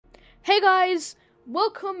Hey guys,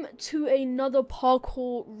 welcome to another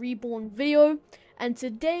Parkour Reborn video, and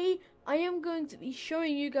today I am going to be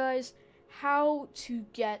showing you guys how to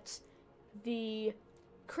get the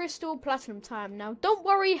crystal platinum time. Now don't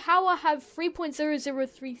worry how I have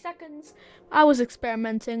 3.003 seconds. I was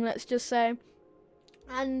experimenting, let's just say.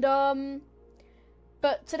 And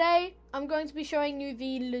but today I'm going to be showing you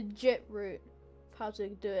the legit route of how to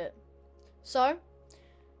do it. So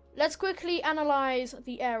let's quickly analyze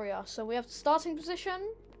the area. So we have the starting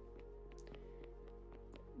position.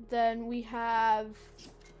 Then we have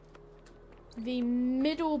the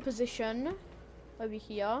middle position over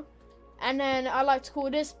here. And then I like to call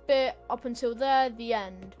this bit up until there the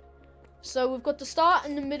end. So we've got the start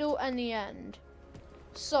and the middle and the end.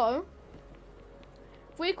 So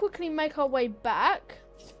if we quickly make our way back,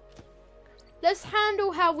 let's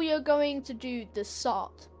handle how we are going to do the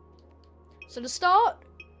start. So the start,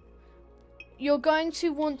 you're going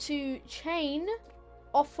to want to chain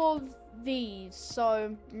off of these.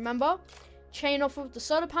 So remember, chain off of the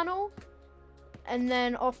solar panel and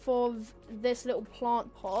then off of this little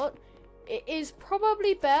plant pot. It is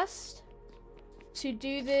probably best to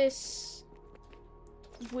do this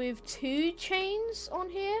with 2 chains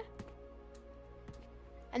on here.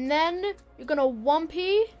 And then you're gonna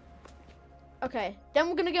 1p. Okay, then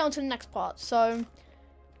we're gonna get on to the next part. So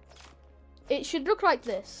it should look like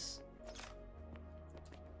this.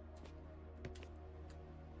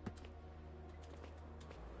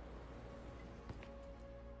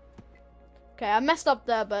 Okay, I messed up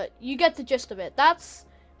there, but you get the gist of it. That's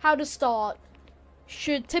how the start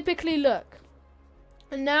should typically look.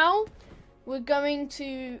 And now we're going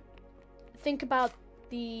to think about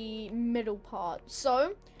the middle part.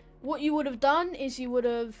 So what you would have done is you would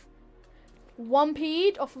have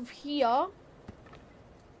 1p'd off of here.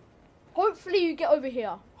 Hopefully you get over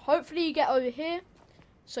here. Hopefully you get over here.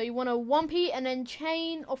 So you want to 1p and then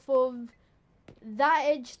chain off of that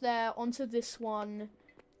edge there onto this one.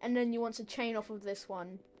 And then you want to chain off of this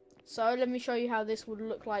one. So let me show you how this would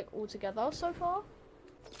look like all together so far.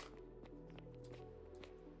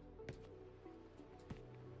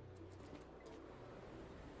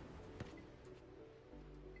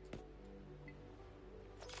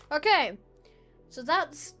 Okay, so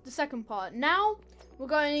that's the second part. Now we're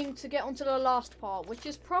going to get onto the last part, which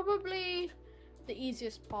is probably the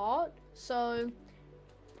easiest part. So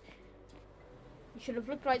you should have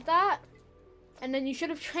looked like that. And then you should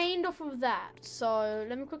have chained off of that. So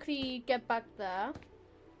let me quickly get back there.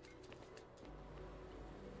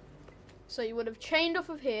 So you would have chained off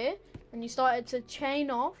of here. And you started to chain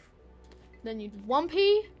off. Then you'd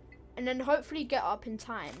 1p. And then hopefully get up in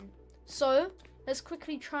time. So let's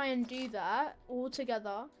quickly try and do that all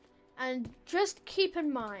together. And just keep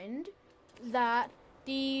in mind that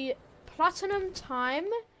the platinum time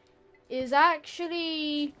is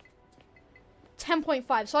actually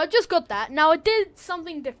 10.5. So I just got that. Now I did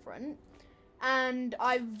something different. And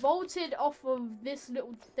I vaulted off of this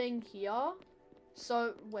little thing here.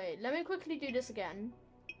 So wait, let me quickly do this again.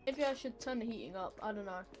 Maybe I should turn the heating up. I don't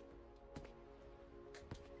know.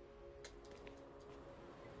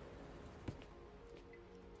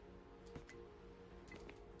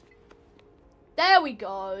 There we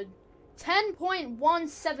go.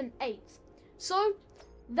 10.178. So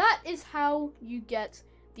that is how you get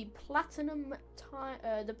the platinum time,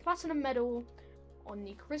 the platinum medal on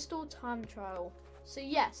the crystal time trial. So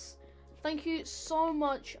yes, thank you so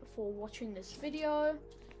much for watching this video.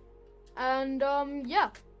 And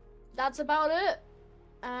yeah, that's about it.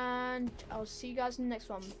 And I'll see you guys in the next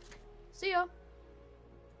one. See ya.